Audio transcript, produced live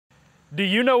Do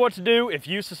you know what to do if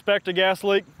you suspect a gas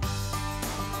leak?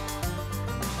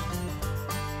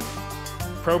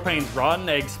 Propane's rotten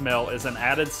egg smell is an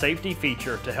added safety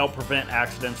feature to help prevent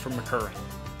accidents from occurring.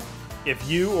 If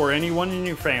you or anyone in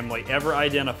your family ever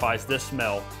identifies this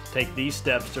smell, take these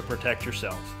steps to protect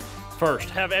yourselves. First,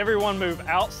 have everyone move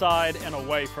outside and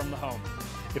away from the home.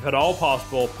 If at all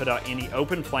possible, put out any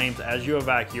open flames as you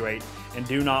evacuate, and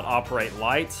do not operate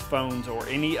lights, phones, or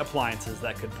any appliances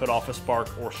that could put off a spark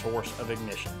or source of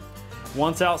ignition.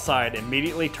 Once outside,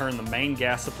 immediately turn the main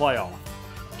gas supply off.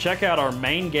 Check out our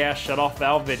main gas shutoff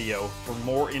valve video for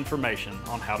more information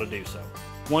on how to do so.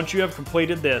 Once you have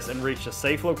completed this and reached a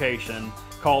safe location,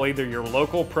 call either your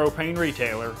local propane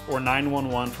retailer or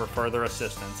 911 for further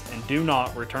assistance, and do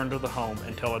not return to the home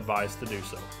until advised to do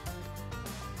so.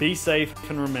 Be safe,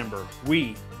 and remember,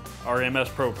 we are MS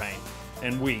Propane,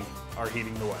 and we are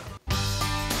heating the way.